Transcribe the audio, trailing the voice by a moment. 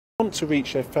Want to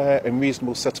reach a fair and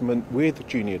reasonable settlement with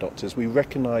junior doctors. We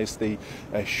recognise the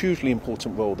hugely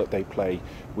important role that they play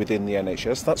within the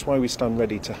NHS. That's why we stand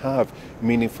ready to have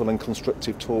meaningful and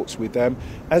constructive talks with them,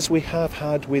 as we have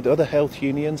had with other health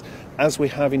unions, as we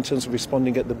have in terms of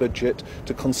responding at the budget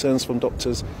to concerns from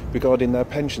doctors regarding their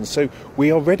pensions. So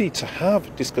we are ready to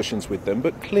have discussions with them,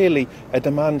 but clearly a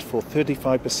demand for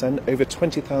 35%, over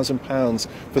 £20,000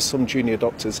 for some junior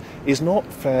doctors is not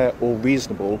fair or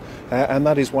reasonable, and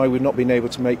that is why we've not been able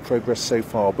to make progress so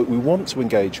far. But we want to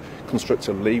engage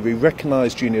constructively. We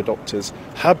recognise junior doctors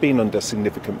have been under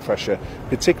significant pressure,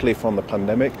 particularly from the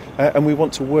pandemic, and we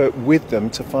want to work with them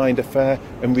to find a fair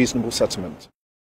and reasonable settlement.